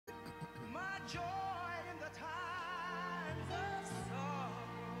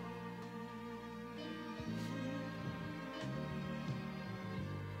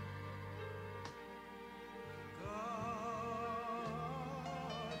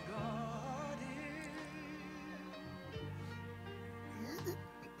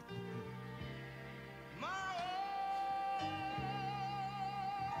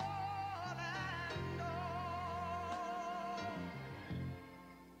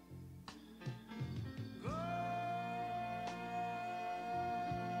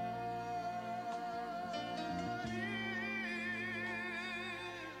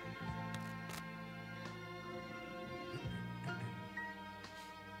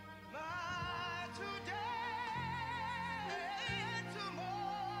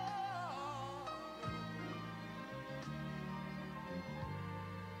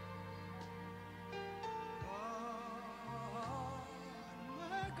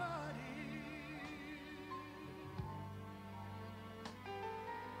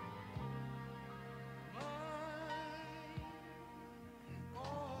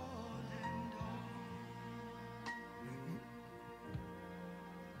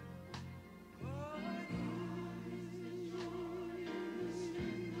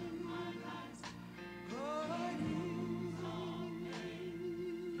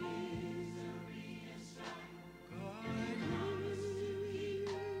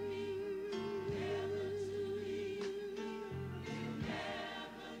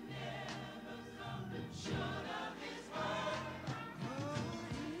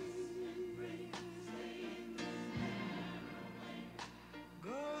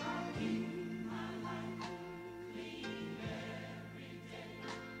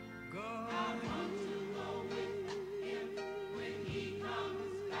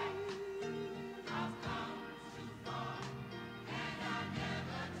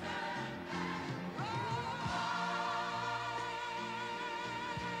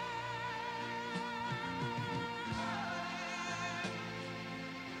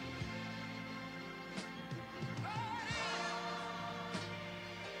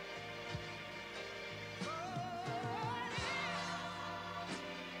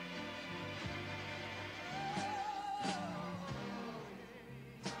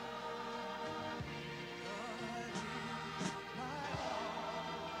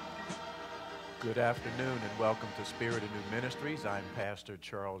Good afternoon and welcome to Spirit of New Ministries. I'm Pastor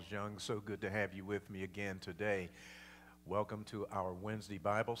Charles Young. So good to have you with me again today. Welcome to our Wednesday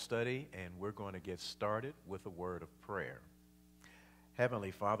Bible study, and we're going to get started with a word of prayer.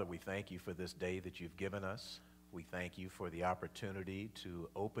 Heavenly Father, we thank you for this day that you've given us. We thank you for the opportunity to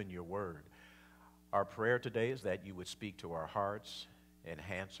open your word. Our prayer today is that you would speak to our hearts,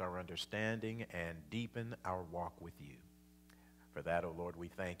 enhance our understanding, and deepen our walk with you. For that, O Lord, we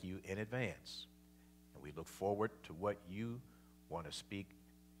thank you in advance. And we look forward to what you want to speak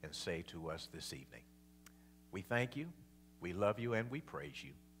and say to us this evening. We thank you, we love you, and we praise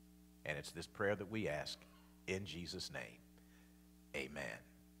you. And it's this prayer that we ask in Jesus' name. Amen.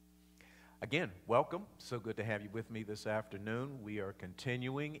 Again, welcome. So good to have you with me this afternoon. We are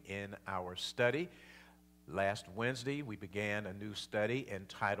continuing in our study. Last Wednesday, we began a new study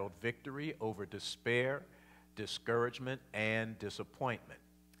entitled Victory Over Despair, Discouragement, and Disappointment.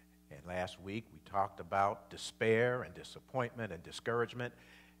 And last week we talked about despair and disappointment and discouragement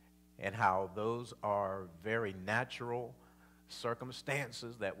and how those are very natural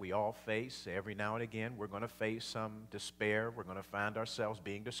circumstances that we all face. Every now and again we're going to face some despair. We're going to find ourselves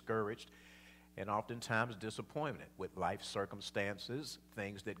being discouraged and oftentimes disappointed with life circumstances,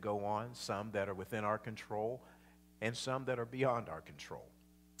 things that go on, some that are within our control and some that are beyond our control.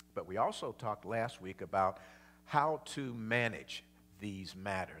 But we also talked last week about how to manage these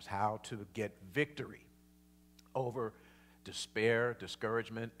matters, how to get victory over despair,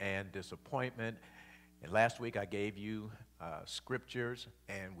 discouragement, and disappointment. And last week I gave you scriptures,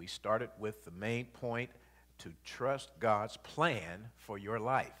 and we started with the main point, to trust God's plan for your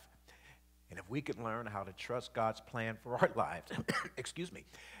life. And if we could learn how to trust God's plan for our lives, excuse me,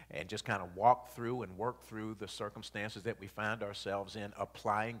 and just kind of walk through and work through the circumstances that we find ourselves in,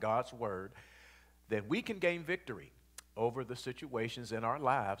 applying God's word, then we can gain victory over the situations in our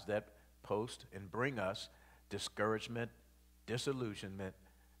lives that post and bring us discouragement, disillusionment,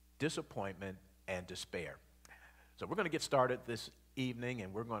 disappointment, and despair. So we're going to get started this evening,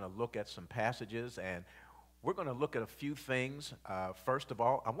 and we're going to look at some passages, and we're going to look at a few things. First of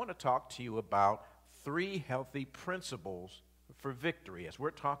all, I want to talk to you about 3 healthy principles for victory. As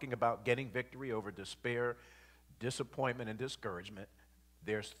we're talking about getting victory over despair, disappointment, and discouragement,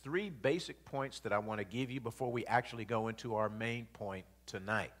 there's 3 basic points that I want to give you before we actually go into our main point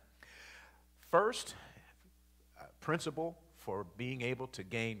tonight. First, principle for being able to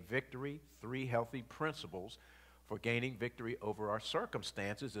gain victory, 3 healthy principles for gaining victory over our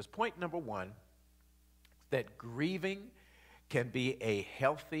circumstances, is point number 1, that grieving can be a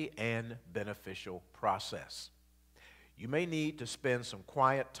healthy and beneficial process. You may need to spend some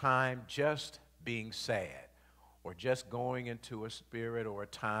quiet time just being sad, or just going into a spirit or a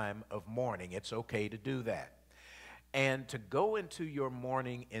time of mourning. It's okay to do that. And to go into your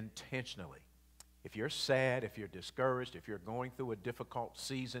mourning intentionally. If you're sad, if you're discouraged, if you're going through a difficult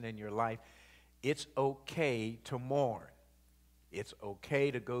season in your life, it's okay to mourn. It's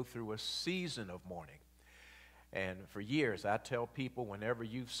okay to go through a season of mourning. And for years, I tell people, whenever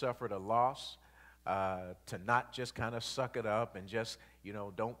you've suffered a loss, to not just kind of suck it up and just,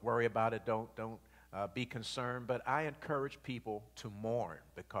 don't worry about it, don't be concerned, but I encourage people to mourn,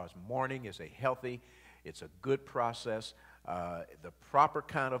 because mourning is it's a good process. The proper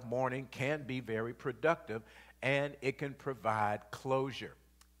kind of mourning can be very productive, and it can provide closure.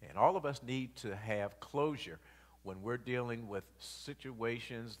 And all of us need to have closure when we're dealing with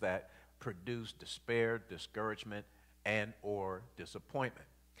situations that produce despair, discouragement, and or disappointment.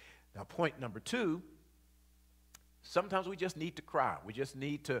 Now, point number 2, sometimes we just need to cry. We just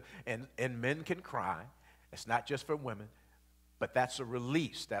need to, and men can cry. It's not just for women, but that's a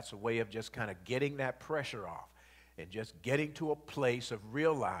release. That's a way of just kind of getting that pressure off and just getting to a place of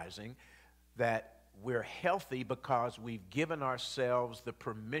realizing that we're healthy because we've given ourselves the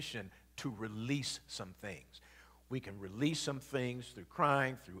permission to release some things. We can release some things through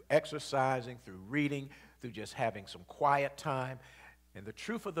crying, through exercising, through reading, through just having some quiet time. And the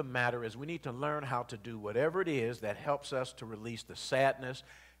truth of the matter is we need to learn how to do whatever it is that helps us to release the sadness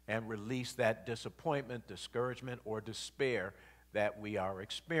and release that disappointment, discouragement, or despair that we are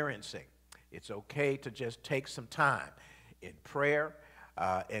experiencing. It's okay to just take some time in prayer,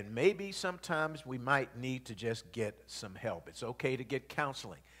 and maybe sometimes we might need to just get some help. It's okay to get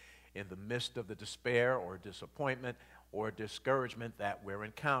counseling in the midst of the despair or disappointment or discouragement that we're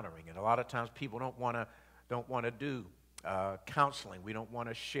encountering. And a lot of times people don't want to do counseling. We don't want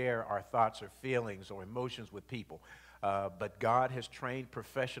to share our thoughts or feelings or emotions with people. But God has trained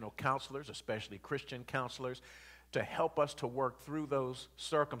professional counselors, especially Christian counselors, to help us to work through those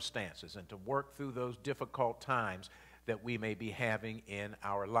circumstances and to work through those difficult times that we may be having in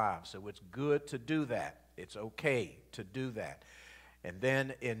our lives. So it's good to do that. It's okay to do that. And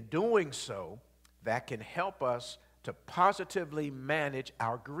then in doing so, that can help us to positively manage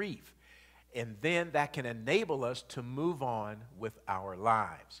our grief. And then that can enable us to move on with our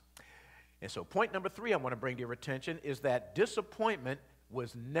lives. And so point number 3 I want to bring to your attention is that disappointment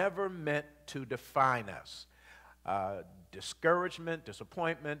was never meant to define us. Discouragement,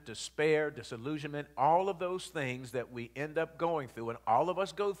 disappointment, despair, disillusionment, all of those things that we end up going through, and all of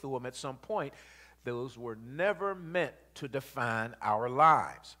us go through them at some point, those were never meant to define our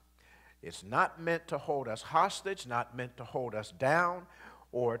lives. It's not meant to hold us hostage, not meant to hold us down,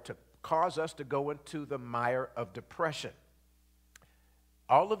 or to cause us to go into the mire of depression.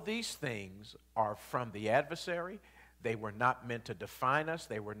 All of these things are from the adversary. They were not meant to define us.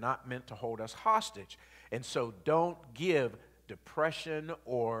 They were not meant to hold us hostage. And so don't give depression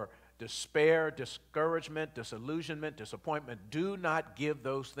or despair, discouragement, disillusionment, disappointment. Do not give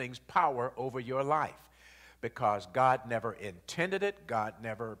those things power over your life, because God never intended it. God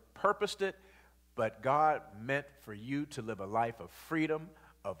never purposed it. But God meant for you to live a life of freedom,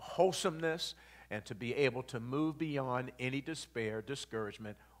 of wholesomeness, and to be able to move beyond any despair,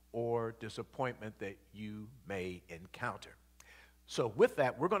 discouragement, or disappointment that you may encounter. So with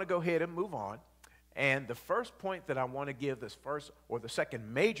that, we're going to go ahead and move on. And the first point that I want to give, the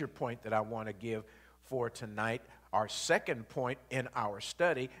second major point that I want to give for tonight, our second point in our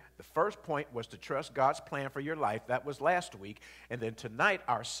study, the first point was to trust God's plan for your life. That was last week. And then tonight,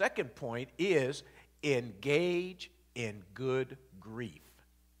 our second point is engage in good grief.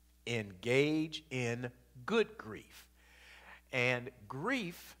 Engage in good grief. And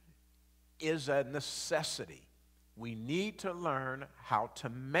grief is a necessity. We need to learn how to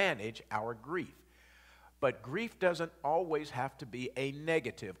manage our grief. But grief doesn't always have to be a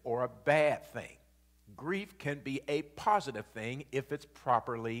negative or a bad thing. Grief can be a positive thing if it's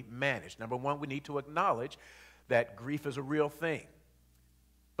properly managed. Number one, we need to acknowledge that grief is a real thing.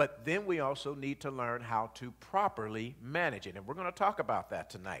 But then we also need to learn how to properly manage it. And we're going to talk about that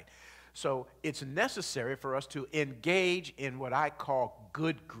tonight. So it's necessary for us to engage in what I call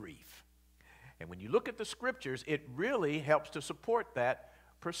good grief. And when you look at the scriptures, it really helps to support that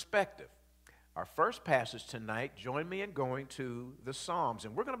perspective. Our first passage tonight, join me in going to the Psalms.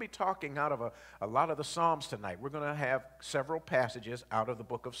 And we're going to be talking out of a lot of the Psalms tonight. We're going to have several passages out of the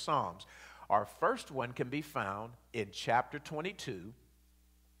book of Psalms. Our first one can be found in chapter 22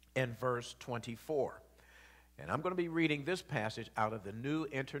 and verse 24. And I'm going to be reading this passage out of the New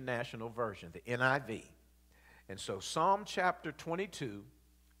International Version, the NIV. And so Psalm chapter 22,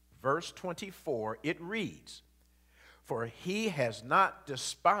 verse 24, it reads, "For he has not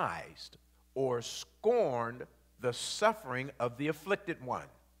despised or scorned the suffering of the afflicted one.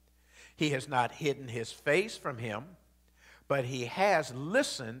 He has not hidden his face from him, but he has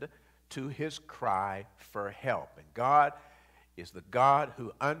listened to his cry for help." And God is the God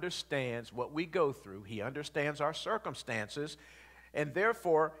who understands what we go through. He understands our circumstances, and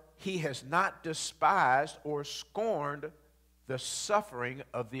therefore he has not despised or scorned the suffering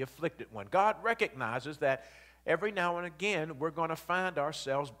of the afflicted one. God recognizes that every now and again we're going to find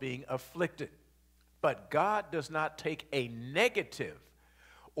ourselves being afflicted. But God does not take a negative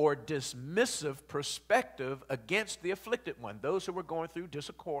or dismissive perspective against the afflicted one. Those who are going through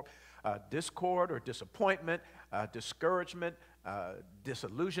discord or disappointment, discouragement,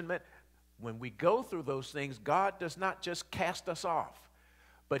 disillusionment. When we go through those things, God does not just cast us off,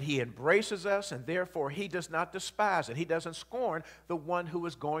 but he embraces us, and therefore he does not despise it. He doesn't scorn the one who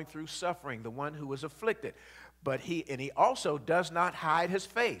is going through suffering, the one who is afflicted. But he also does not hide his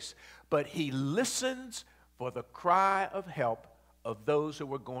face, but he listens for the cry of help of those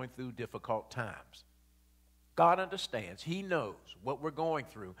who are going through difficult times. God understands. He knows what we're going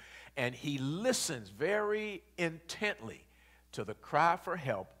through, and he listens very intently to the cry for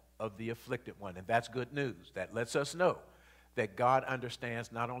help of the afflicted one. And that's good news. That lets us know that God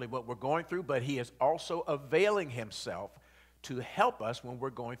understands not only what we're going through, but he is also availing himself to help us when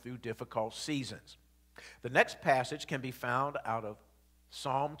we're going through difficult seasons. The next passage can be found out of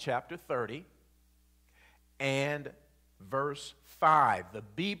Psalm chapter 30 and verse 5, the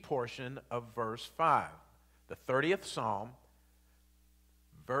B portion of verse 5. The 30th Psalm,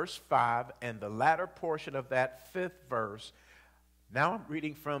 verse 5, and the latter portion of that 5th verse. Now I'm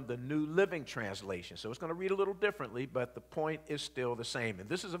reading from the New Living Translation, so it's going to read a little differently, but the point is still the same. And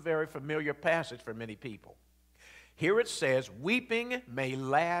this is a very familiar passage for many people. Here it says, "Weeping may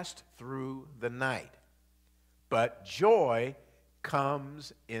last through the night, but joy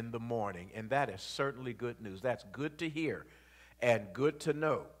comes in the morning." And that is certainly good news. That's good to hear and good to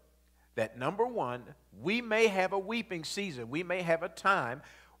know, that number one, we may have a weeping season. We may have a time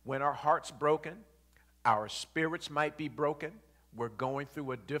when our heart's broken, our spirits might be broken. We're going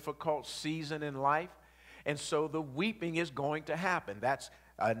through a difficult season in life, and so the weeping is going to happen. That's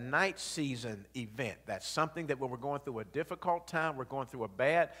a night season event. That's something that when we're going through a difficult time, we're going through a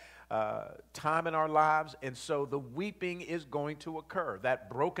bad time in our lives, and so the weeping is going to occur. That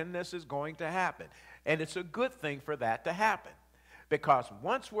brokenness is going to happen, and it's a good thing for that to happen. Because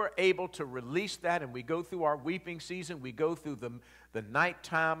once we're able to release that and we go through our weeping season, we go through the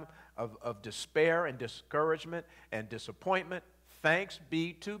nighttime of despair and discouragement and disappointment, thanks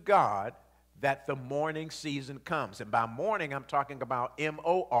be to God that the morning season comes. And by morning, I'm talking about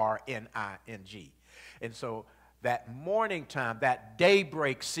morning. And so that morning time, that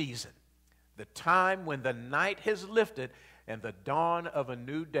daybreak season, the time when the night has lifted and the dawn of a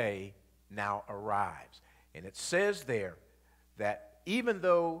new day now arrives. And it says there, that even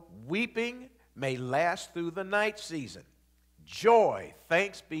though weeping may last through the night season, joy,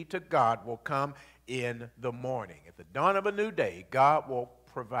 thanks be to God, will come in the morning. At the dawn of a new day, God will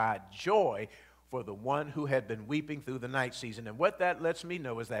provide joy for the one who had been weeping through the night season. And what that lets me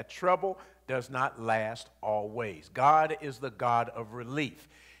know is that trouble does not last always. God is the God of relief.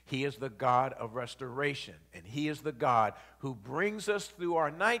 He is the God of restoration. And He is the God who brings us through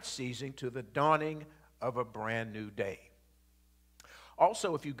our night season to the dawning of a brand new day.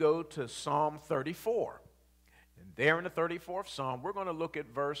 Also, if you go to Psalm 34, and there in the 34th Psalm, we're going to look at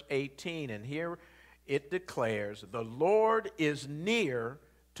verse 18, and here it declares, "The Lord is near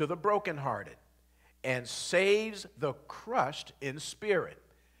to the brokenhearted and saves the crushed in spirit."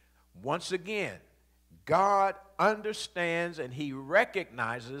 Once again, God understands and He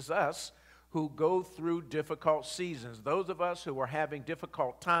recognizes us who go through difficult seasons, those of us who are having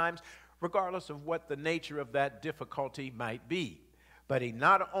difficult times, regardless of what the nature of that difficulty might be. But He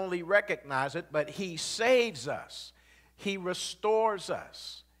not only recognizes it, but He saves us. He restores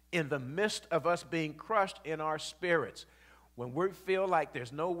us in the midst of us being crushed in our spirits. When we feel like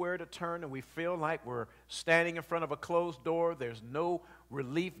there's nowhere to turn and we feel like we're standing in front of a closed door, there's no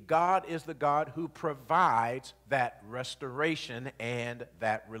relief, God is the God who provides that restoration and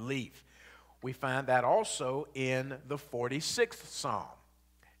that relief. We find that also in the 46th Psalm.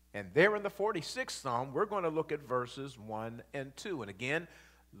 And there in the 46th Psalm, we're going to look at verses 1 and 2. And again,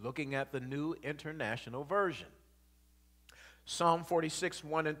 looking at the New International Version. Psalm 46,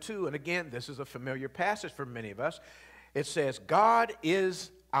 1 and 2. And again, this is a familiar passage for many of us. It says, "God is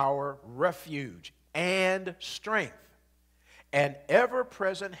our refuge and strength, an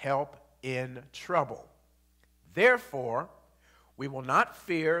ever-present help in trouble. Therefore, we will not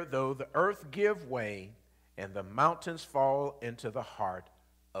fear though the earth give way and the mountains fall into the heart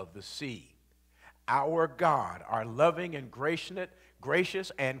of the sea." Our God, our loving and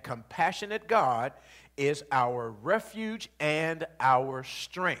gracious and compassionate God, is our refuge and our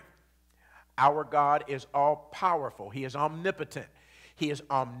strength. Our God is all-powerful. He is omnipotent. He is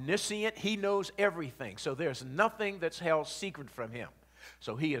omniscient. He knows everything. So there's nothing that's held secret from Him.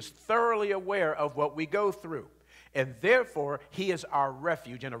 So He is thoroughly aware of what we go through. And therefore, He is our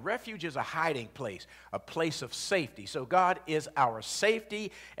refuge. And a refuge is a hiding place, a place of safety. So God is our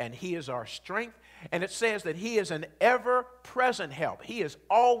safety, and He is our strength. And it says that He is an ever-present help. He is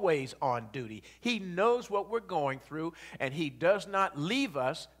always on duty. He knows what we're going through, and He does not leave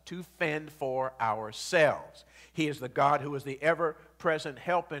us to fend for ourselves. He is the God who is the ever-present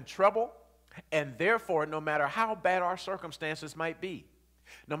help in trouble. And therefore, no matter how bad our circumstances might be,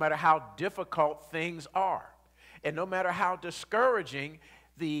 no matter how difficult things are, and no matter how discouraging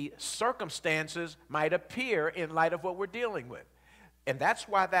the circumstances might appear in light of what we're dealing with. And that's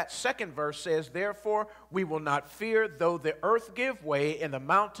why that second verse says, "Therefore we will not fear though the earth give way and the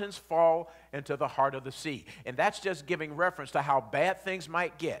mountains fall into the heart of the sea." And that's just giving reference to how bad things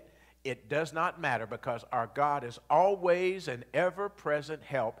might get. It does not matter, because our God is always an ever-present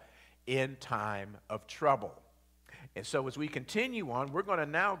help in time of trouble. And so as we continue on, we're going to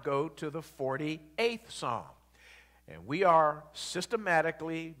now go to the 48th Psalm. And we are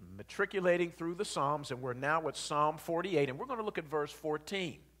systematically matriculating through the Psalms, and we're now at Psalm 48, and we're going to look at verse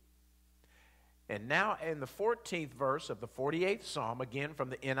 14. And now in the 14th verse of the 48th Psalm, again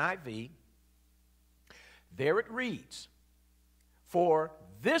from the NIV, there it reads, "For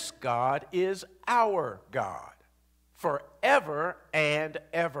this God is our God, forever and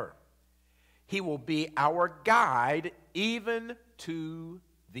ever. He will be our guide even to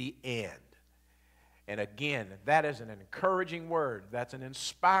the end." And again, that is an encouraging word. That's an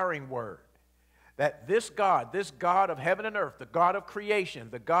inspiring word. That this God of heaven and earth, the God of creation,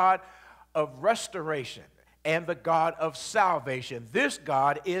 the God of restoration, and the God of salvation. This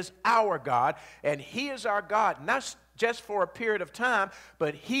God is our God, and He is our God, not just for a period of time,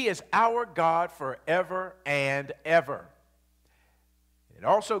 but He is our God forever and ever. It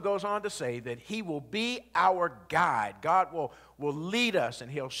also goes on to say that He will be our guide. God will lead us,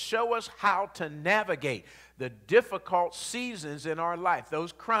 and He'll show us how to navigate the difficult seasons in our life,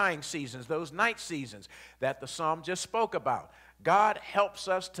 those crying seasons, those night seasons that the psalm just spoke about. God helps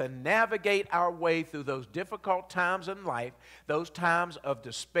us to navigate our way through those difficult times in life, those times of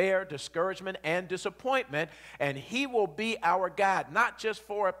despair, discouragement, and disappointment, and He will be our guide, not just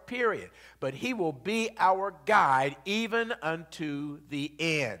for a period, but He will be our guide even unto the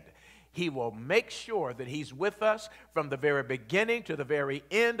end. He will make sure that He's with us from the very beginning to the very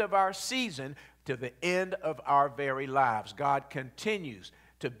end of our season, to the end of our very lives. God continues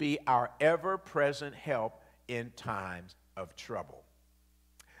to be our ever-present help in times of trouble.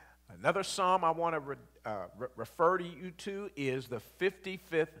 Another psalm I want to refer to you to is the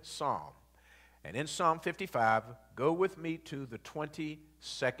 55th Psalm. And in Psalm 55, go with me to the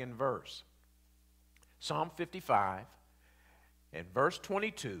 22nd verse. Psalm 55 and verse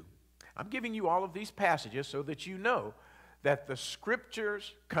 22. I'm giving you all of these passages so that you know that the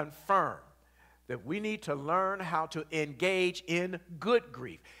Scriptures confirm that we need to learn how to engage in good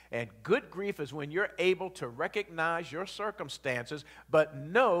grief. And good grief is when you're able to recognize your circumstances, but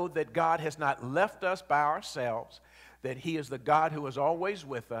know that God has not left us by ourselves, that He is the God who is always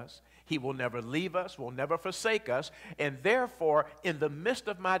with us. He will never leave us, will never forsake us, and therefore, in the midst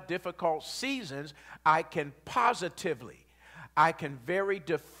of my difficult seasons, I can very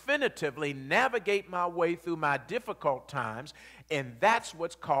definitively navigate my way through my difficult times, and that's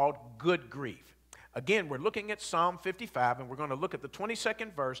what's called good grief. Again, we're looking at Psalm 55, and we're going to look at the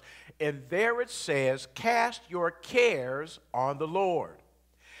 22nd verse, and there it says, "Cast your cares on the Lord,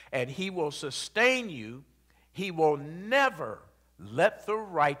 and He will sustain you. He will never let the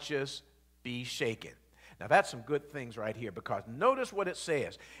righteous be shaken." Now, that's some good things right here, because notice what it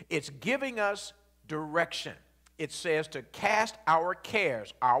says. It's giving us direction. It says to cast our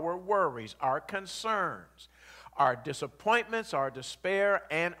cares, our worries, our concerns, our disappointments, our despair,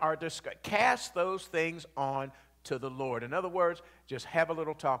 and our disgust. Cast those things on to the Lord. In other words, just have a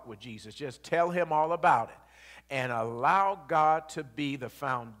little talk with Jesus. Just tell Him all about it. And allow God to be the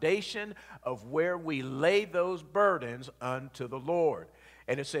foundation of where we lay those burdens unto the Lord.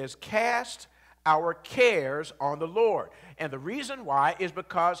 And it says, cast our cares on the Lord. And the reason why is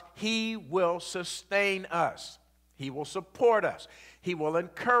because He will sustain us. He will support us. He will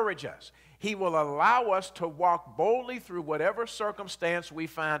encourage us. He will allow us to walk boldly through whatever circumstance we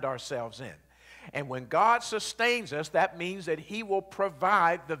find ourselves in. And when God sustains us, that means that He will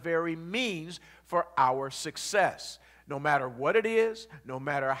provide the very means for our success. No matter what it is, no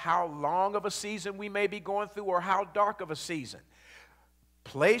matter how long of a season we may be going through or how dark of a season,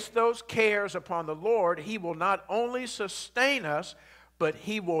 place those cares upon the Lord. He will not only sustain us, but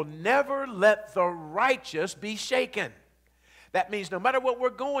He will never let the righteous be shaken. That means no matter what we're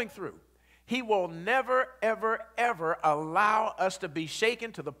going through, He will never, ever, ever allow us to be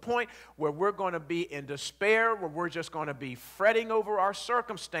shaken to the point where we're going to be in despair, where we're just going to be fretting over our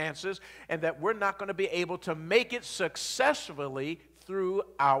circumstances, and that we're not going to be able to make it successfully through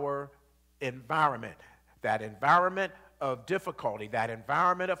our environment. That environment of difficulty, that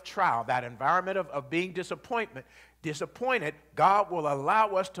environment of trial, that environment of being disappointed, God will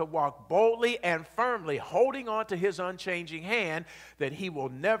allow us to walk boldly and firmly, holding on to His unchanging hand, that He will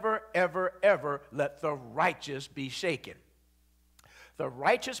never, ever, ever let the righteous be shaken. The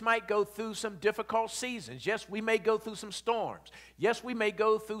righteous might go through some difficult seasons. Yes, we may go through some storms. Yes, we may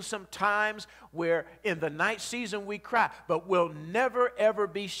go through some times where in the night season we cry, but we'll never, ever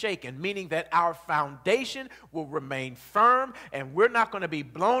be shaken, meaning that our foundation will remain firm, and we're not going to be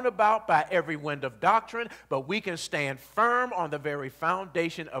blown about by every wind of doctrine, but we can stand firm on the very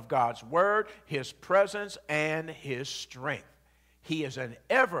foundation of God's Word, His presence, and His strength. He is an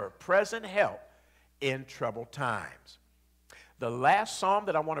ever-present help in troubled times. The last psalm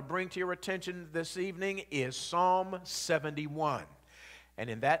that I want to bring to your attention this evening is Psalm 71.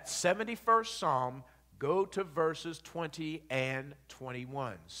 And in that 71st psalm, go to verses 20 and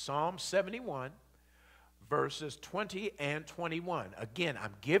 21. Psalm 71, verses 20 and 21. Again,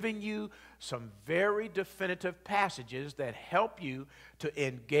 I'm giving you some very definitive passages that help you to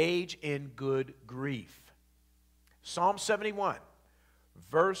engage in good grief. Psalm 71,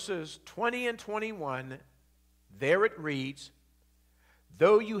 verses 20 and 21, there it reads,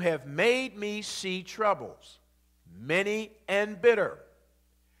 "Though you have made me see troubles, many and bitter,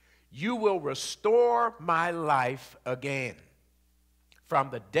 you will restore my life again. From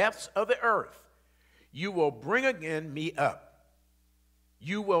the depths of the earth, You will bring again me up.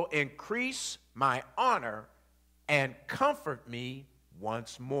 You will increase my honor and comfort me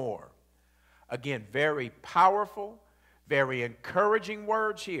once more. Again, very powerful, very encouraging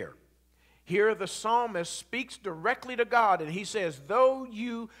words here. Here the psalmist speaks directly to God, and he says, though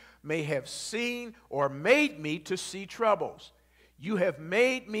you may have seen or made me to see troubles, you have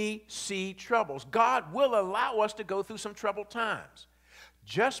made me see troubles. God will allow us to go through some troubled times.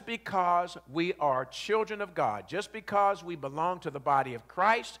 Just because we are children of God, just because we belong to the body of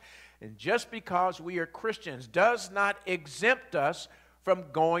Christ, and just because we are Christians does not exempt us from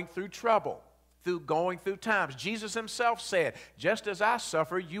going through trouble, through going through times. Jesus himself said, just as I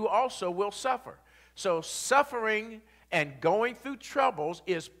suffer, you also will suffer. So suffering and going through troubles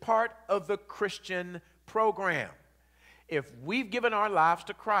is part of the Christian program. If we've given our lives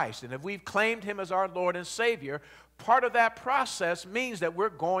to Christ and if we've claimed him as our Lord and Savior, part of that process means that we're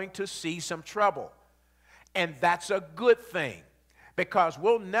going to see some trouble. And that's a good thing, because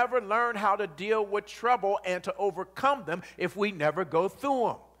we'll never learn how to deal with trouble and to overcome them if we never go through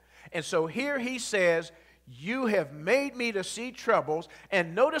them. And so here he says, you have made me to see troubles.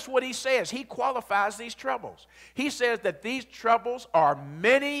 And notice what he says. He qualifies these troubles. He says that these troubles are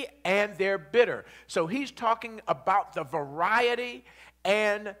many and they're bitter. So he's talking about the variety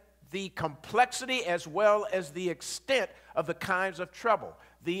and the complexity as well as the extent of the kinds of trouble,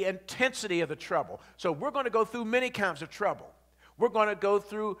 the intensity of the trouble. So we're going to go through many kinds of trouble. We're going to go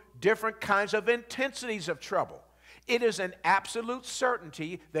through different kinds of intensities of trouble. It is an absolute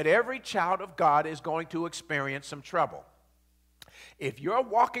certainty that every child of God is going to experience some trouble. If you're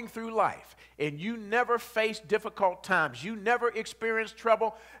walking through life and you never face difficult times, you never experience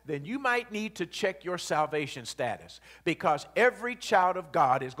trouble, then you might need to check your salvation status, because every child of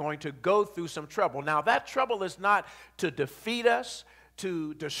God is going to go through some trouble. Now, that trouble is not to defeat us,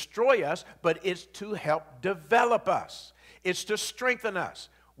 to destroy us, but it's to help develop us. It's to strengthen us.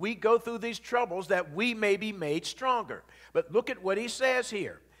 We go through these troubles that we may be made stronger. But look at what he says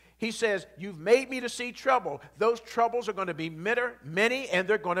here. He says, you've made me to see trouble. Those troubles are going to be many, and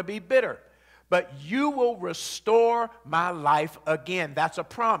they're going to be bitter. But you will restore my life again. That's a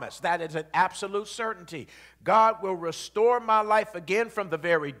promise. That is an absolute certainty. God will restore my life again from the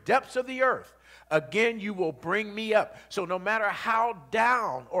very depths of the earth. Again, you will bring me up. So no matter how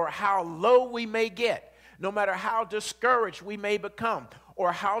down or how low we may get, no matter how discouraged we may become,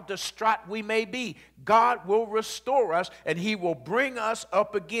 or how distraught we may be, God will restore us, and he will bring us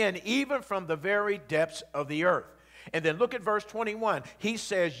up again, even from the very depths of the earth. And then look at verse 21. He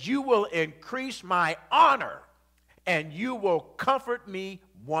says, you will increase my honor, and you will comfort me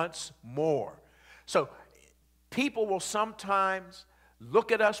once more. So people will sometimes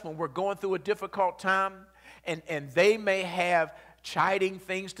look at us when we're going through a difficult time, and they may have chiding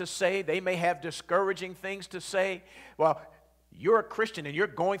things to say. They may have discouraging things to say. Well, you're a Christian and you're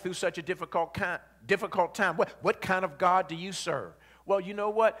going through such a difficult time. What kind of God do you serve? Well, you know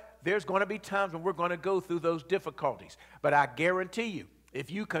what? There's going to be times when we're going to go through those difficulties. But I guarantee you, if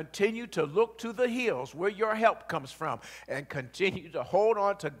you continue to look to the hills where your help comes from and continue to hold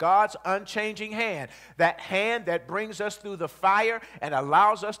on to God's unchanging hand that brings us through the fire and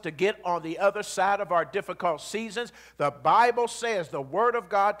allows us to get on the other side of our difficult seasons, the Bible says, the Word of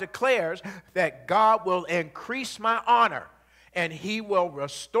God declares that God will increase my honor, and he will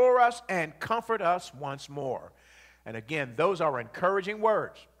restore us and comfort us once more. And again, those are encouraging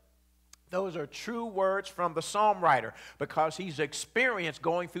words. Those are true words from the psalm writer, because he's experienced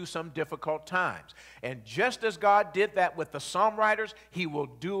going through some difficult times. And just as God did that with the psalm writers, he will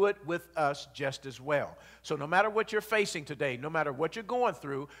do it with us just as well. So no matter what you're facing today, no matter what you're going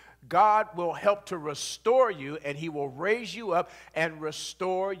through, God will help to restore you, and he will raise you up and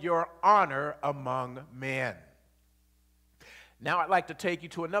restore your honor among men. Now I'd like to take you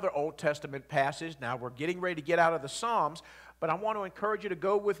to another Old Testament passage. Now we're getting ready to get out of the Psalms, but I want to encourage you to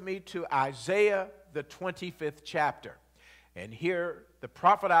go with me to Isaiah, the 25th chapter. And here the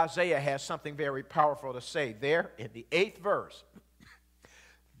prophet Isaiah has something very powerful to say. There in the 8th verse,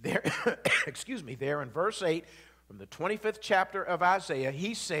 there in verse 8 from the 25th chapter of Isaiah,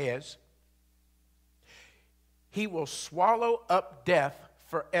 he says, he will swallow up death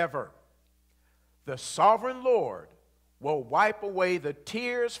forever. The sovereign Lord will wipe away the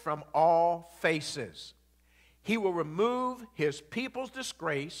tears from all faces. He will remove his people's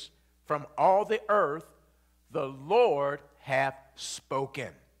disgrace from all the earth. The Lord hath spoken.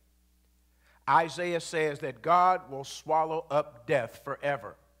 Isaiah says that God will swallow up death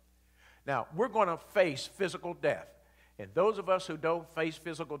forever. Now, we're going to face physical death. And those of us who don't face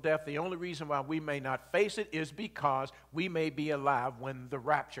physical death, the only reason why we may not face it is because we may be alive when the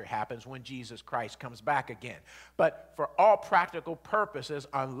rapture happens, when Jesus Christ comes back again. But for all practical purposes,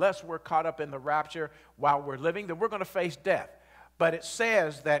 unless we're caught up in the rapture while we're living, then we're going to face death. But it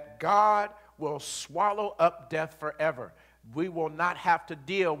says that God will swallow up death forever. We will not have to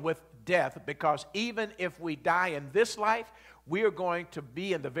deal with death, because even if we die in this life, we are going to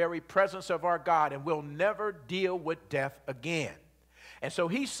be in the very presence of our God, and we'll never deal with death again. And so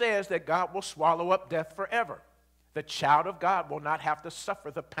he says that God will swallow up death forever. The child of God will not have to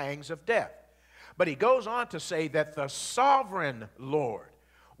suffer the pangs of death. But he goes on to say that the sovereign Lord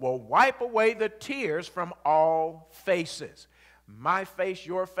will wipe away the tears from all faces. My face,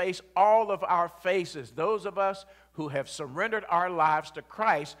 your face, all of our faces. Those of us who have surrendered our lives to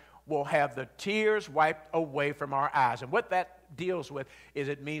Christ will have the tears wiped away from our eyes. And what that deals with is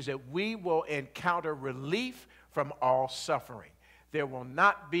it means that we will encounter relief from all suffering. There will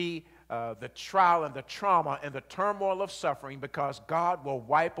not be the trial and the trauma and the turmoil of suffering, because God will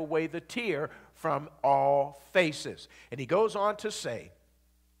wipe away the tear from all faces. And he goes on to say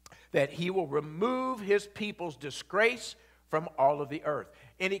that he will remove his people's disgrace from all of the earth.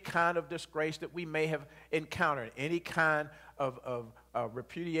 Any kind of disgrace that we may have encountered, any kind of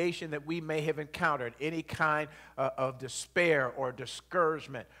repudiation that we may have encountered, any kind of despair or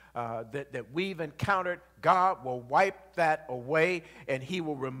discouragement that we've encountered, God will wipe that away, and he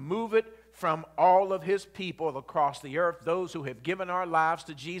will remove it from all of his people across the earth, those who have given our lives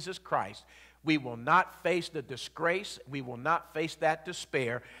to Jesus Christ. We will not face the disgrace. We will not face that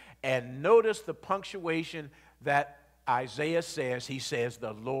despair. And notice the punctuation that Isaiah says. He says,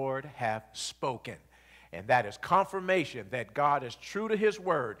 the Lord hath spoken. And that is confirmation that God is true to his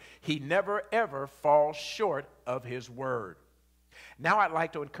word. He never, ever falls short of his word. Now I'd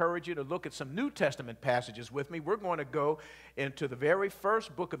like to encourage you to look at some New Testament passages with me. We're going to go into the very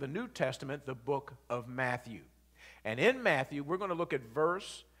first book of the New Testament, the book of Matthew. And in Matthew, we're going to look at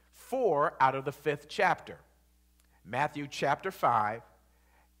verse 4 out of the 5th chapter. Matthew chapter 5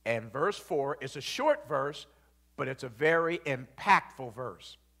 and verse 4 is a short verse, but it's a very impactful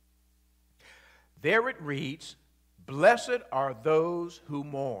verse. There it reads, "Blessed are those who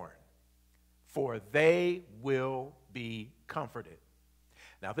mourn, for they will be comforted."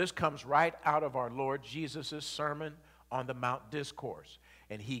 Now this comes right out of our Lord Jesus' Sermon on the Mount Discourse.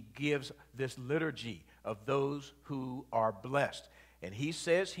 And he gives this liturgy of those who are blessed. And he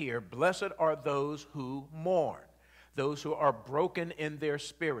says here, blessed are those who mourn, those who are broken in their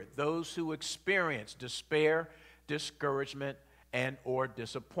spirit, those who experience despair, discouragement, and or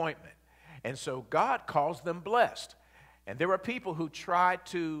disappointment. And so God calls them blessed. And there are people who try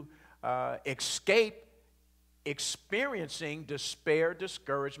to escape experiencing despair,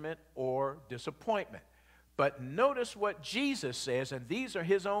 discouragement, or disappointment. But notice what Jesus says, and these are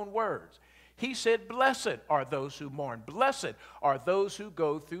his own words. He said, blessed are those who mourn. Blessed are those who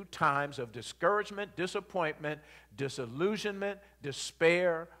go through times of discouragement, disappointment, disillusionment,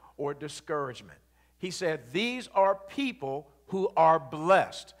 despair, or discouragement. He said, these are people who are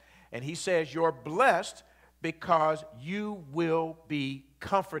blessed. And he says, you're blessed because you will be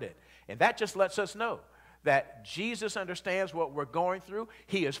comforted. And that just lets us know that Jesus understands what we're going through.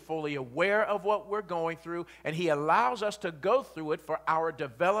 He is fully aware of what we're going through, and he allows us to go through it for our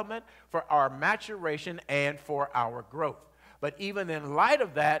development, for our maturation, and for our growth. But even in light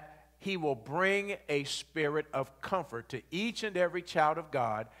of that, he will bring a spirit of comfort to each and every child of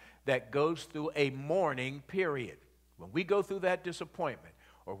God that goes through a mourning period. When we go through that disappointment,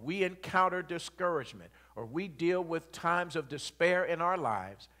 or we encounter discouragement, or we deal with times of despair in our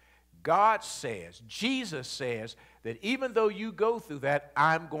lives, God says, Jesus says, that even though you go through that,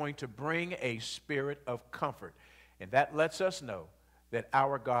 I'm going to bring a spirit of comfort. And that lets us know that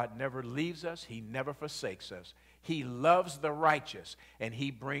our God never leaves us. He never forsakes us. He loves the righteous, and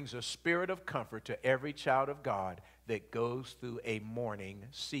he brings a spirit of comfort to every child of God that goes through a mourning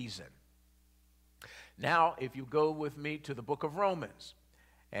season. Now, if you go with me to the book of Romans,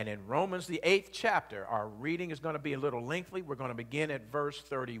 and in Romans, the 8th chapter, our reading is going to be a little lengthy. We're going to begin at verse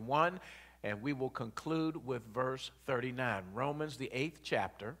 31, and we will conclude with verse 39. Romans, the 8th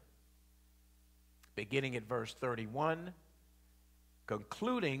chapter, beginning at verse 31,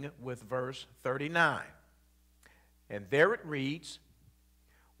 concluding with verse 39. And there it reads,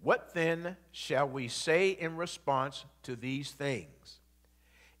 "What then shall we say in response to these things?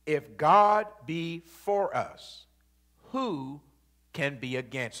 If God be for us, who can be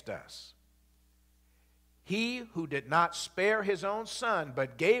against us? He who did not spare his own son,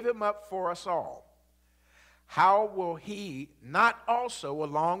 but gave him up for us all, how will he not also,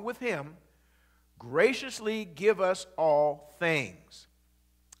 along with him, graciously give us all things.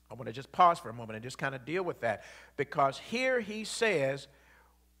 I want to just pause for a moment and just kind of deal with that, because here he says,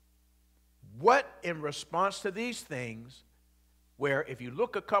 what in response to these things, where if you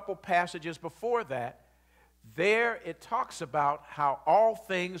look a couple passages before that, there it talks about how all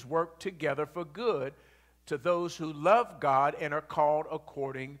things work together for good to those who love God and are called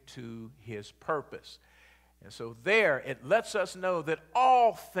according to his purpose. And so there it lets us know that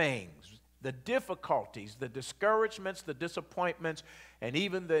all things, the difficulties, the discouragements, the disappointments, and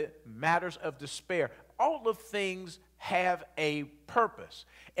even the matters of despair, all of things have a purpose,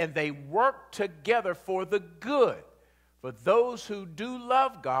 and they work together for the good, for those who do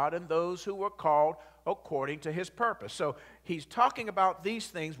love God and those who are called according to his purpose. So he's talking about these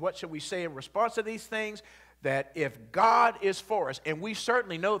things. What should we say in response to these things? That if God is for us, and we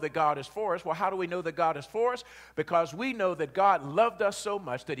certainly know that God is for us. Well, how do we know that God is for us? Because we know that God loved us so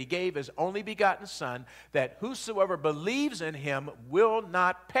much that he gave his only begotten Son, that whosoever believes in him will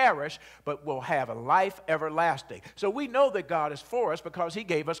not perish, but will have a life everlasting. So we know that God is for us because he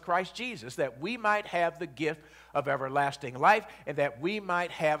gave us Christ Jesus, that we might have the gift of everlasting life, and that we might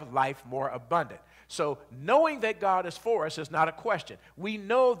have life more abundant. So knowing that God is for us is not a question. We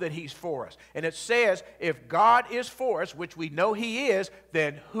know that he's for us. And it says, if God is for us, which we know he is,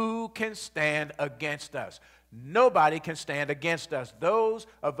 then who can stand against us? Nobody can stand against us. Those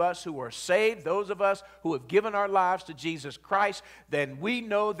of us who are saved, those of us who have given our lives to Jesus Christ, then we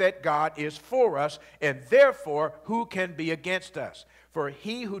know that God is for us, and therefore, who can be against us? For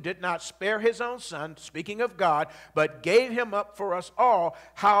he who did not spare his own Son, speaking of God, but gave him up for us all,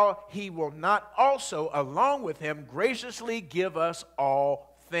 how he will not also, along with him, graciously give us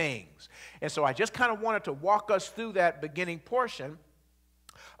all things. And so I just kind of wanted to walk us through that beginning portion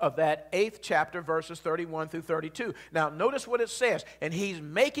of that 8th chapter, verses 31 through 32. Now, notice what it says. And he's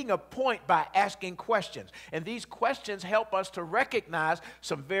making a point by asking questions. And these questions help us to recognize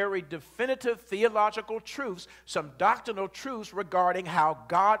some very definitive theological truths, some doctrinal truths regarding how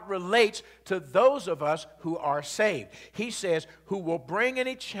God relates to those of us who are saved. He says, who will bring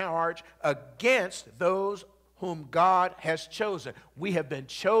any charge against those whom God has chosen. We have been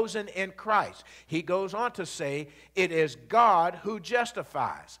chosen in Christ. He goes on to say, it is God who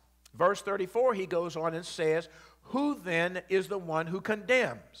justifies. Verse 34, he goes on and says, who then is the one who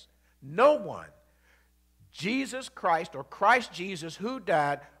condemns? No one. Jesus Christ, or Christ Jesus, who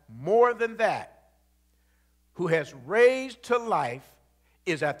died, more than that, who has raised to life,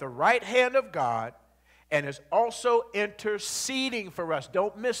 is at the right hand of God, and is also interceding for us.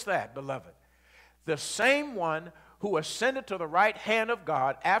 Don't miss that, beloved. The same one who ascended to the right hand of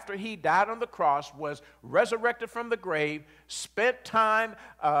God after he died on the cross, was resurrected from the grave, spent time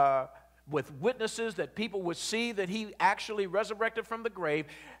with witnesses that people would see that he actually resurrected from the grave.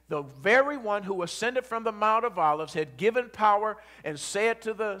 The very one who ascended from the Mount of Olives had given power and said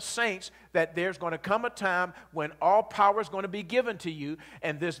to the saints that there's going to come a time when all power is going to be given to you.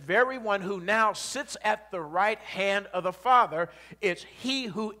 And this very one who now sits at the right hand of the Father, it's he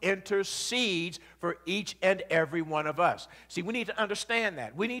who intercedes for each and every one of us. See, we need to understand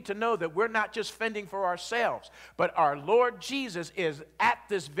that. We need to know that we're not just fending for ourselves, but our Lord Jesus is at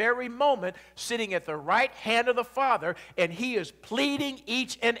this very moment sitting at the right hand of the Father, and he is pleading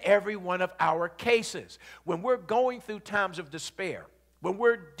each and every one of our cases. When we're going through times of despair, when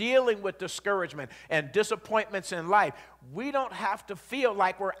we're dealing with discouragement and disappointments in life, we don't have to feel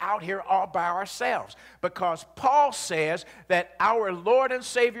like we're out here all by ourselves, because Paul says that our Lord and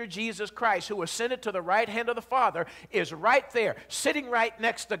Savior Jesus Christ, who ascended to the right hand of the Father, is right there, sitting right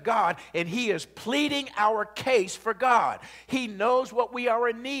next to God, and he is pleading our case for God. He knows what we are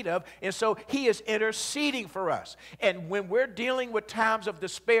in need of, and so he is interceding for us. And when we're dealing with times of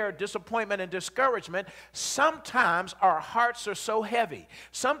despair, disappointment, and discouragement, sometimes our hearts are so heavy.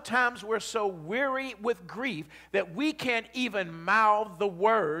 Sometimes we're so weary with grief that we can't even mouth the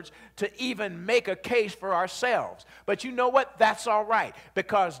words to even make a case for ourselves. But you know what? That's all right,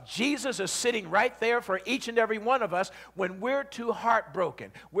 because Jesus is sitting right there for each and every one of us when we're too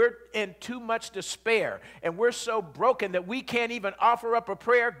heartbroken, we're in too much despair, and we're so broken that we can't even offer up a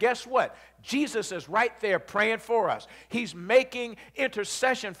prayer. Guess what? Jesus is right there praying for us. He's making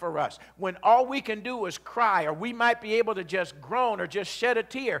intercession for us. When all we can do is cry, or we might be able to just groan or just shed a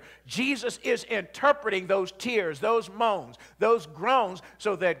tear, Jesus is interpreting those tears, those moans, those groans,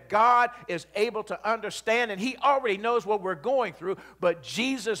 so that God is able to understand, and he already knows what we're going through, but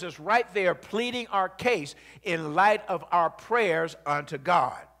Jesus is right there pleading our case in light of our prayers unto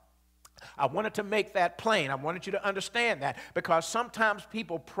God. I wanted to make that plain. I wanted you to understand that, because sometimes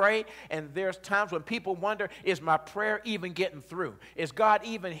people pray, and there's times when people wonder, is my prayer even getting through? Is God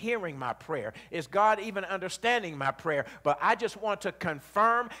even hearing my prayer? Is God even understanding my prayer? But I just want to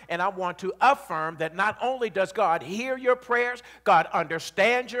confirm and I want to affirm that not only does God hear your prayers, God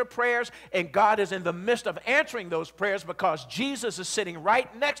understands your prayers, and God is in the midst of answering those prayers, because Jesus is sitting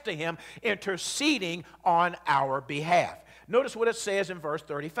right next to him interceding on our behalf. Notice what it says in verse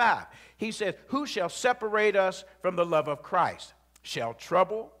 35. He says, who shall separate us from the love of Christ? Shall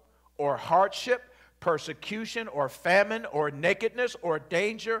trouble or hardship, persecution or famine or nakedness or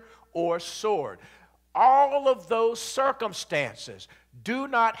danger or sword? All of those circumstances do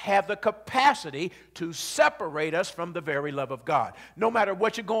not have the capacity to separate us from the very love of God. No matter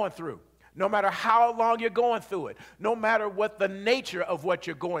what you're going through, no matter how long you're going through it, no matter what the nature of what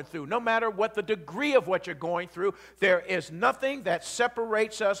you're going through, no matter what the degree of what you're going through, there is nothing that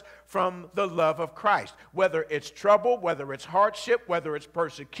separates us from the love of Christ. Whether it's trouble, whether it's hardship, whether it's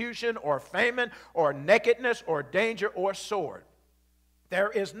persecution or famine or nakedness or danger or sword.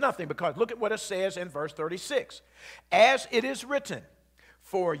 There is nothing, because look at what it says in verse 36. As it is written,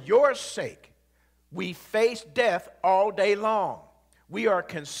 for your sake we face death all day long. We are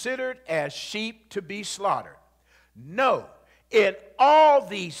considered as sheep to be slaughtered. No, in all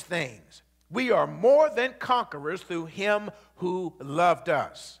these things, we are more than conquerors through him who loved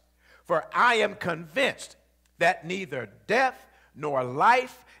us. For I am convinced that neither death nor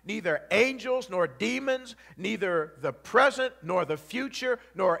life, neither angels nor demons, neither the present nor the future,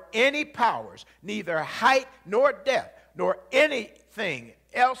 nor any powers, neither height nor depth, nor anything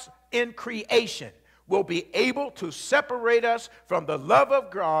else in creation will be able to separate us from the love of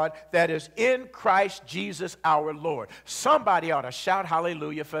God that is in Christ Jesus our Lord. Somebody ought to shout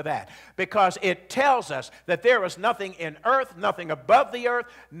hallelujah for that, because it tells us that there is nothing in earth, nothing above the earth,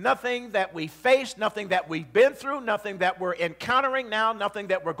 nothing that we face, nothing that we've been through, nothing that we're encountering now, nothing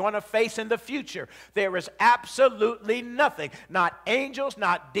that we're going to face in the future. There is absolutely nothing. Not angels,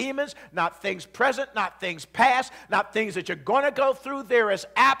 not demons, not things present, not things past, not things that you're going to go through. There is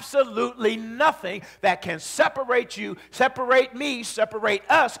absolutely nothing that can separate you, separate me, separate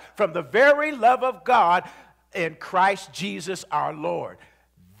us from the very love of God in Christ Jesus our Lord.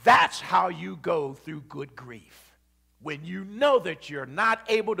 That's how you go through good grief. When you know that you're not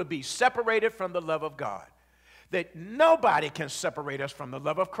able to be separated from the love of God, that nobody can separate us from the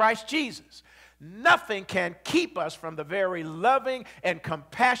love of Christ Jesus. Nothing can keep us from the very loving and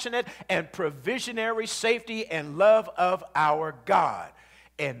compassionate and provisionary safety and love of our God.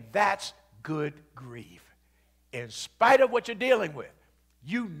 And that's good grief. In spite of what you're dealing with,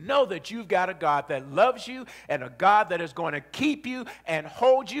 you know that you've got a God that loves you and a God that is going to keep you and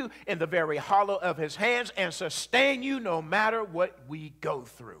hold you in the very hollow of his hands and sustain you no matter what we go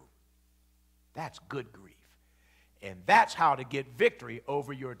through. That's good grief. And that's how to get victory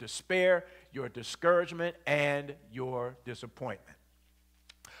over your despair, your discouragement, and your disappointment.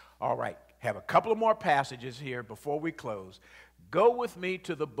 All right, have a couple of more passages here before we close. Go with me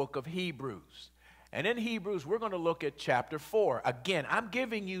to the book of Hebrews. And in Hebrews, we're going to look at chapter 4. Again, I'm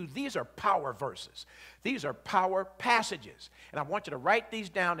giving you, these are power verses. These are power passages. And I want you to write these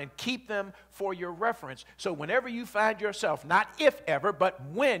down and keep them for your reference. So whenever you find yourself, not if ever, but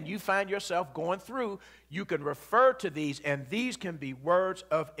when you find yourself going through, you can refer to these, and these can be words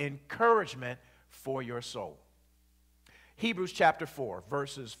of encouragement for your soul. Hebrews chapter 4,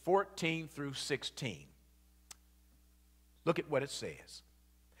 verses 14 through 16. Look at what it says.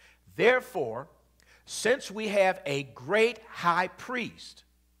 Therefore, since we have a great high priest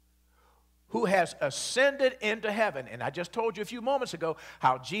who has ascended into heaven, and I just told you a few moments ago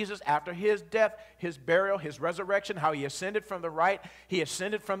how Jesus, after his death, his burial, his resurrection, how he ascended from the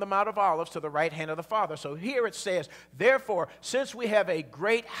Mount of Olives to the right hand of the Father. So here it says, therefore, since we have a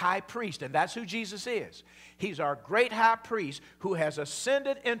great high priest, and that's who Jesus is. He's our great high priest who has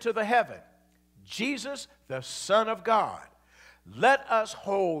ascended into the heaven. Jesus, the Son of God. Let us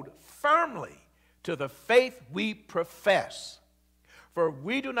hold firmly to the faith we profess. For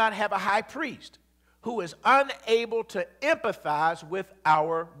we do not have a high priest who is unable to empathize with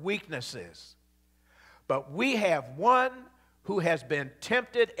our weaknesses. But we have one who has been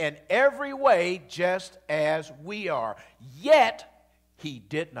tempted in every way just as we are. Yet he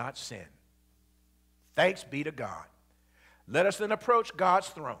did not sin. Thanks be to God. Let us then approach God's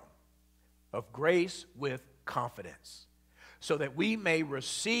throne of grace with confidence, so that we may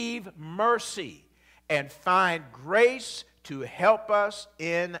receive mercy and find grace to help us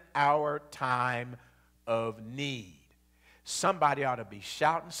in our time of need. somebody ought to be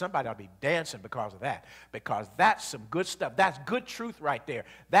shouting, somebody ought to be dancing because of that, because that's some good stuff. That's good truth right there.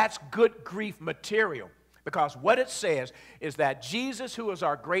 That's good grief material, because what it says is that Jesus, who is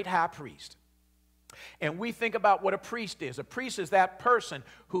our great high priest, and we think about what a priest is. A priest is that person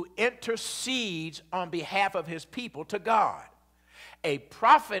who intercedes on behalf of his people to God. A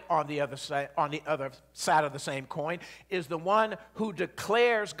prophet, on the other side of the same coin, is the one who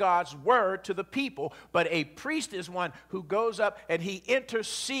declares God's word to the people. But a priest is one who goes up and he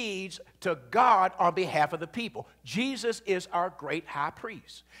intercedes to God on behalf of the people. Jesus is our great high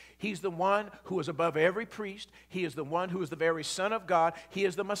priest. He's the one who is above every priest. He is the one who is the very Son of God. He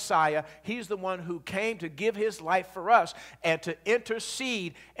is the Messiah. He's the one who came to give his life for us and to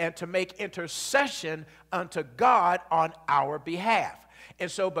intercede and to make intercession unto God on our behalf. And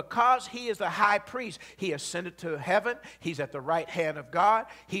so because he is the high priest, he ascended to heaven. He's at the right hand of God.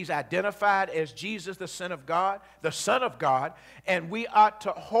 He's identified as Jesus, the Son of God, and we ought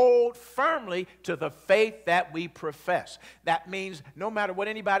to hold firmly to the faith that we profess. That means no matter what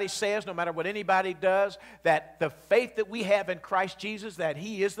anybody says, no matter what anybody does, that the faith that we have in Christ Jesus, that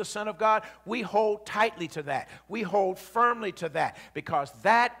he is the Son of God, we hold tightly to that. We hold firmly to that, because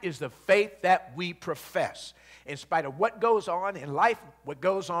that is the faith that we profess. In spite of what goes on in life, what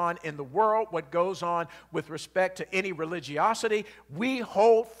goes on in the world, what goes on with respect to any religiosity, we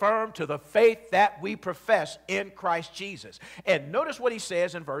hold firm to the faith that we profess in Christ Jesus. And notice what he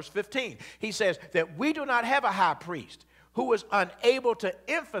says in verse 15. He says that we do not have a high priest who is unable to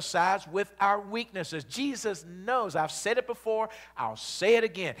emphasize with our weaknesses. Jesus knows. I've said it before. I'll say it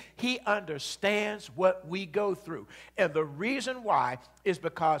again. He understands what we go through. And the reason why is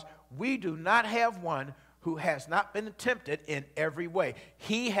because we do not have one who has not been tempted in every way.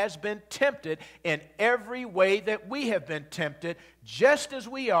 He has been tempted in every way that we have been tempted, just as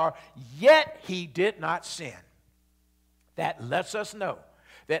we are, yet he did not sin. That lets us know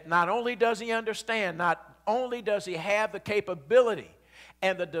that not only does he understand, not only does he have the capability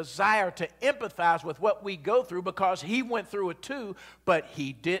and the desire to empathize with what we go through, because he went through it too, but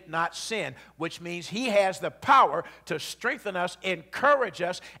he did not sin, which means he has the power to strengthen us, encourage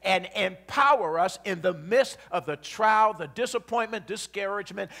us, and empower us in the midst of the trial, the disappointment,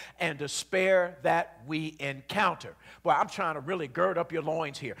 discouragement, and despair that we encounter. Well, I'm trying to really gird up your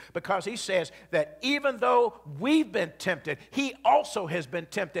loins here, because he says that even though we've been tempted, he also has been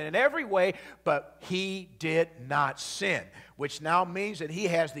tempted in every way, but he did not sin, which now means that he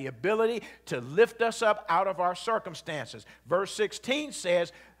has the ability to lift us up out of our circumstances. Verse 16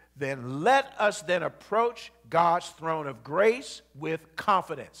 says, then let us then approach God's throne of grace with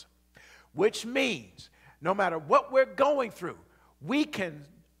confidence, which means no matter what we're going through, we can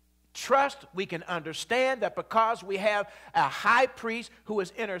trust, we can understand that because we have a high priest who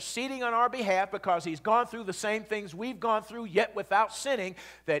is interceding on our behalf, because he's gone through the same things we've gone through, yet without sinning,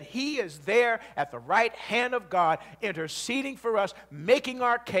 that he is there at the right hand of God, interceding for us, making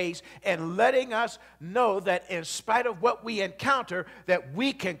our case, and letting us know that in spite of what we encounter, that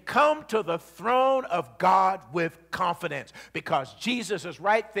we can come to the throne of God with confidence, because Jesus is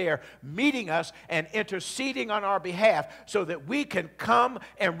right there meeting us and interceding on our behalf, so that we can come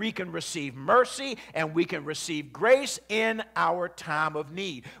and we can receive mercy and we can receive grace in our time of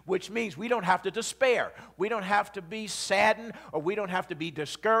need, which means we don't have to despair. We don't have to be saddened, or we don't have to be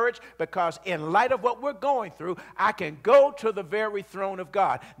discouraged, because in light of what we're going through, I can go to the very throne of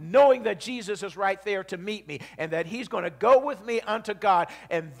God, knowing that Jesus is right there to meet me, and that he's going to go with me unto God,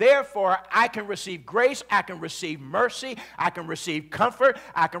 and therefore I can receive grace, I can receive mercy, I can receive comfort,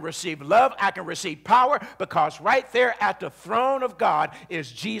 I can receive love, I can receive power, because right there at the throne of God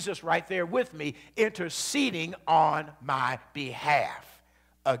is Jesus right there with me, interceding on my behalf.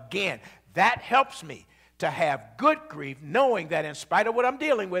 Again, that helps me to have good grief, knowing that in spite of what I'm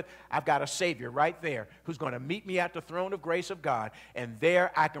dealing with, I've got a Savior right there who's going to meet me at the throne of grace of God, and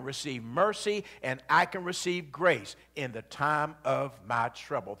there I can receive mercy and I can receive grace in the time of my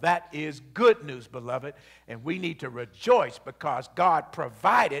trouble. That is good news, beloved, and we need to rejoice because God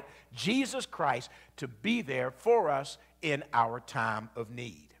provided Jesus Christ to be there for us in our time of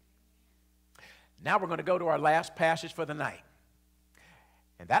need. Now we're going to go to our last passage for the night.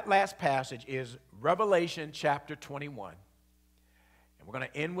 And that last passage is Revelation chapter 21. And we're going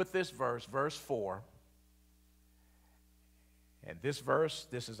to end with this verse, verse 4. And this verse,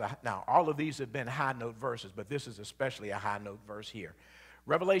 now all of these have been high note verses, but this is especially a high note verse here.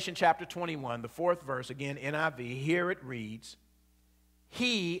 Revelation chapter 21, the fourth verse, again, NIV, here it reads,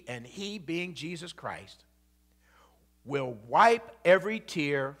 He, and he being Jesus Christ, will wipe every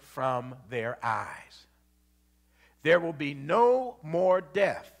tear from their eyes. There will be no more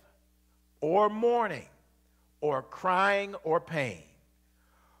death or mourning or crying or pain.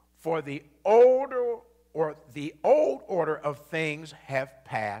 For the old order of things have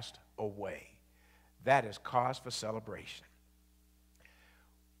passed away. That is cause for celebration.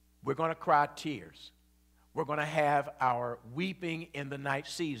 We're going to cry tears. We're going to have our weeping in the night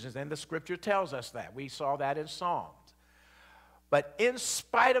seasons, and the scripture tells us that. We saw that in Psalms. But in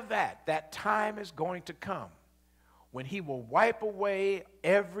spite of that, that time is going to come when he will wipe away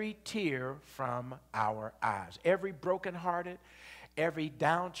every tear from our eyes. Every brokenhearted, every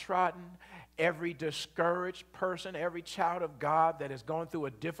downtrodden, every discouraged person, every child of God that is going through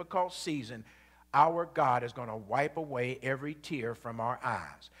a difficult season, our God is going to wipe away every tear from our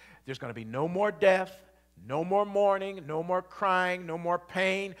eyes. There's going to be no more death, no more mourning, no more crying, no more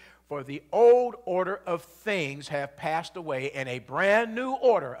pain, for the old order of things have passed away, and a brand new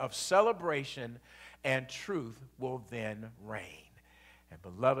order of celebration and truth will then reign. And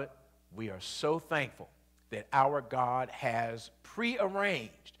beloved, we are so thankful that our God has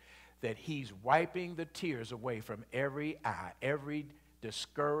prearranged that he's wiping the tears away from every eye, every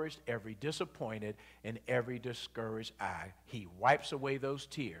discouraged, every disappointed, and every discouraged eye. He wipes away those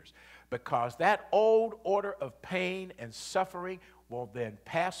tears because that old order of pain and suffering will then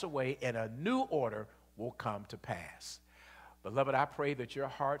pass away and a new order will come to pass. Beloved, I pray that your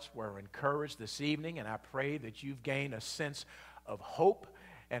hearts were encouraged this evening, and I pray that you've gained a sense of hope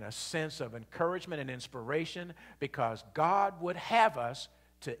and a sense of encouragement and inspiration, because God would have us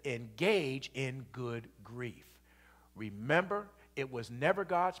to engage in good grief. Remember, it was never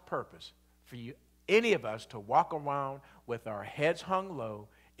God's purpose for any of us to walk around with our heads hung low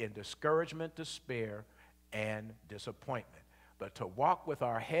in discouragement, despair, and disappointment, but to walk with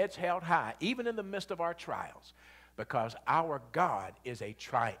our heads held high, even in the midst of our trials, because our God is a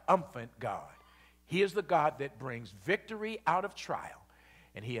triumphant God. He is the God that brings victory out of trial,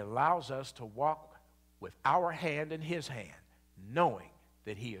 and he allows us to walk with our hand in his hand, knowing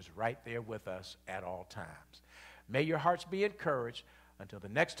that he is right there with us at all times. May your hearts be encouraged until the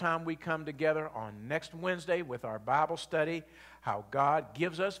next time we come together on next Wednesday with our Bible study, how God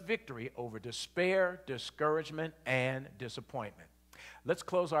gives us victory over despair, discouragement, and disappointment. Let's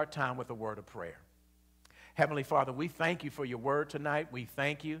close our time with a word of prayer. Heavenly Father, we thank you for your word tonight. We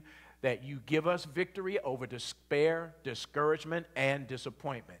thank you that you give us victory over despair, discouragement, and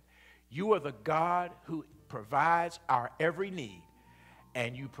disappointment. You are the God who provides our every need,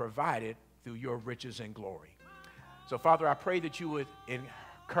 and you provide it through your riches and glory. So, Father, I pray that you would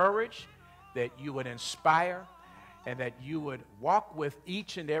encourage, that you would inspire, and that you would walk with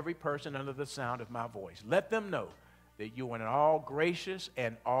each and every person under the sound of my voice. Let them know that you are an all-gracious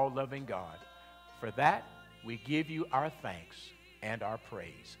and all-loving God. For that, we give you our thanks and our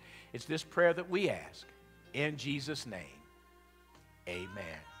praise. It's this prayer that we ask in Jesus' name.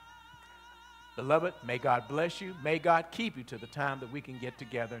 Amen. Beloved, may God bless you. May God keep you to the time that we can get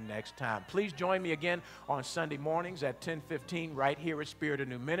together next time. Please join me again on Sunday mornings at 10:15 right here at Spirit of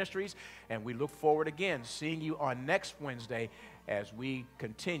New Ministries. And we look forward again seeing you on next Wednesday as we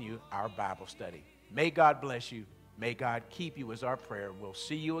continue our Bible study. May God bless you. May God keep you is our prayer. We'll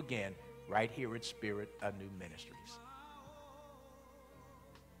see you again right here at Spirit of New Ministries.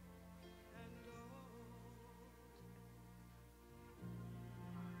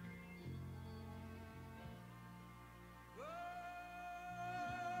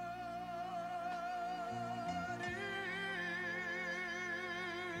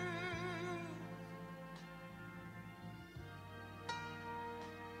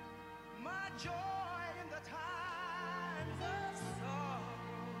 Joy.